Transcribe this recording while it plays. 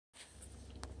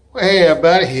Well,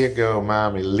 buddy, here go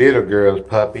mommy little girl's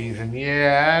puppies. And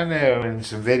yeah, I know in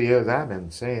some videos I've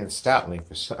been saying stoutly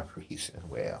for some reason.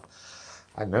 Well,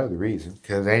 I know the reason,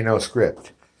 because ain't no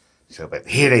script. So, but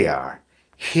here they are.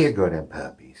 Here go them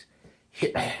puppies.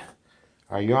 Here.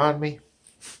 Are you on me?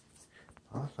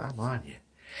 Oh, I'm on you.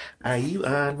 Are you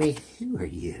on me? Who are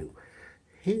you?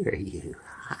 Who are you?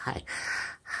 Hi.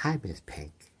 Hi, Miss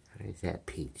Pink. Or is that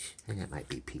Peach? I think that might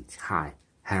be Peach. Hi.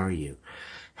 How are you?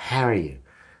 How are you?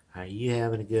 Are you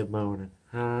having a good morning?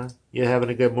 Huh? You having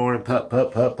a good morning, pup,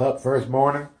 first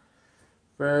morning?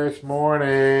 First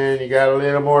morning. You got a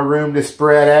little more room to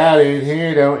spread out in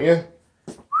here, don't you?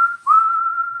 Of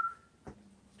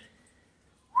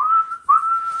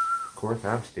course,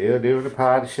 I'm still doing the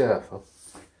pod shuffle.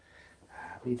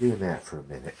 I'll be doing that for a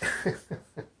minute.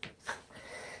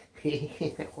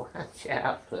 Watch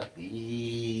out,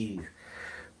 puppies.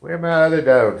 Where my other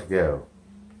dogs go?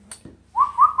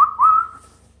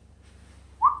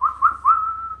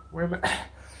 Where am I?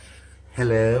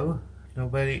 Hello?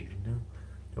 Nobody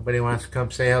wants to come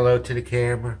say hello to the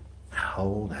camera?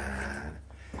 Hold on.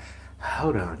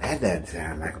 Hold on. That doesn't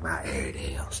sound like my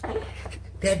Airedales.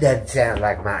 That doesn't sound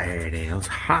like my Airedales.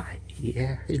 Hi.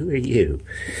 Yeah, who are you?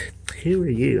 Who are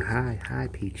you? Hi. Hi,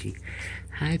 Peachy.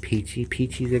 Hi, Peachy.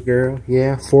 Peachy's a girl.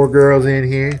 Yeah, 4 girls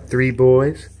in here. 3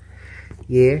 boys.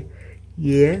 Yeah.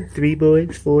 Yeah, 3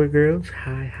 boys, 4 girls.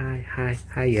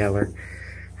 Hi, Yeller.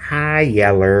 Hi,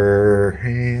 Yeller.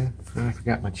 Yeah, I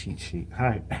forgot my cheat sheet.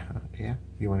 Hi. Yeah,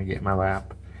 you want to get in my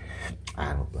lap?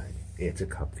 I don't blame you. It's a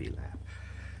comfy lap.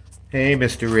 Hey,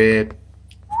 Mr. Red.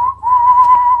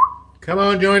 Come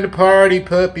on, join the party,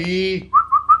 puppy.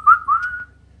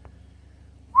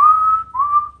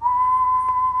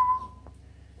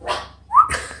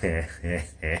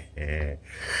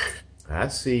 I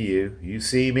see you. You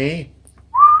see me?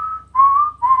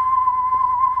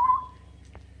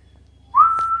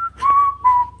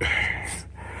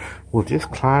 Well, just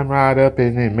climb right up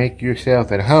in and make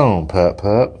yourself at home, pup.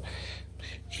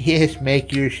 Just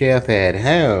make yourself at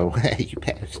home. You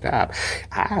better stop.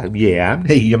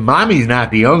 Your mommy's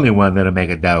not the only one that'll make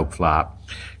a dog flop.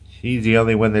 She's the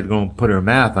only one that's gonna put her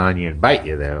mouth on you and bite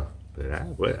you, though. But I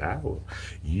will. I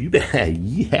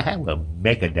will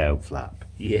make a dog flop.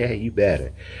 Yeah, you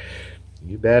better.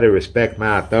 You better respect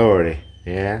my authority.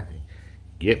 Yeah.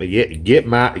 Get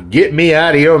me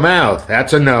out of your mouth.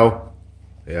 That's a no.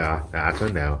 Yeah, that's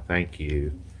a no. Thank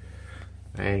you.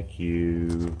 Thank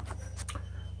you.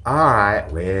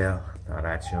 Alright, well, thought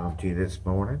I'd show them to you this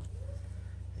morning.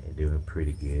 They're doing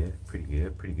pretty good. Pretty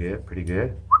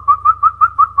good.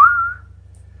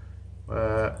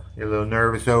 You're a little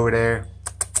nervous over there?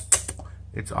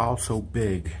 It's all so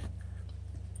big.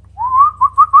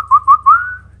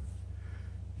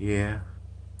 Yeah.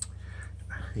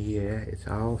 Yeah, it's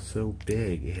all so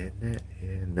big, isn't it?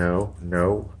 Yeah, no,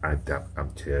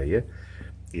 I'm telling you,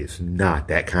 it's not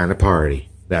that kind of party.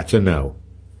 That's a no.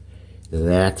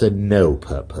 That's a no,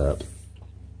 pup.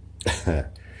 How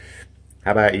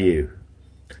about you?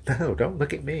 No, don't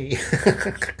look at me.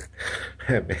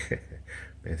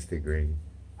 Mr. Green.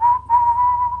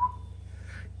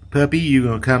 Puppy, you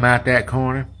gonna come out that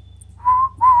corner?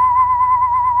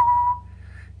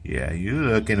 Yeah, you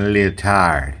looking a little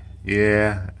tired.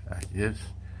 Yeah,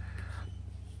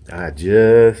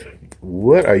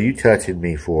 what are you touching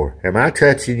me for? Am I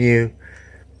touching you?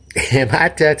 Am I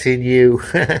touching you?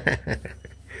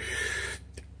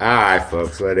 Alright,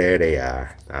 folks, well, there they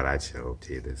are. Thought I'd show them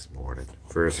to you this morning.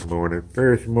 First morning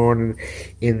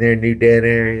in their new den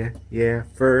area. Yeah,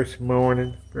 first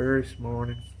morning.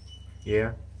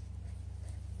 Yeah.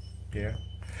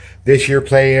 This your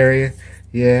play area?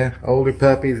 Yeah, older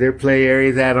puppies, their play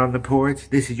area's out on the porch.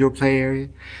 This is your play area.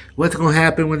 What's going to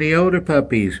happen when the older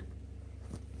puppies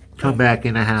come back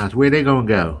in the house? Where they going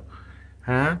to go?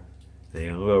 Huh? They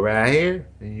going to go right here?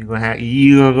 And you going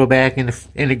to go back in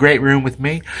the great room with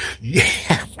me? Yeah,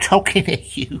 I'm talking to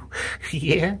you.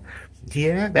 Yeah,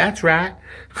 that's right.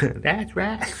 That's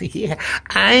right. Yeah,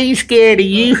 I ain't scared of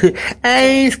you.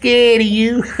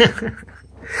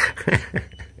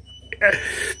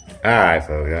 All right,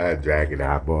 folks, I'll drag it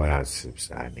out. Boy, I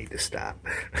need to stop.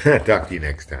 Talk to you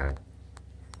next time.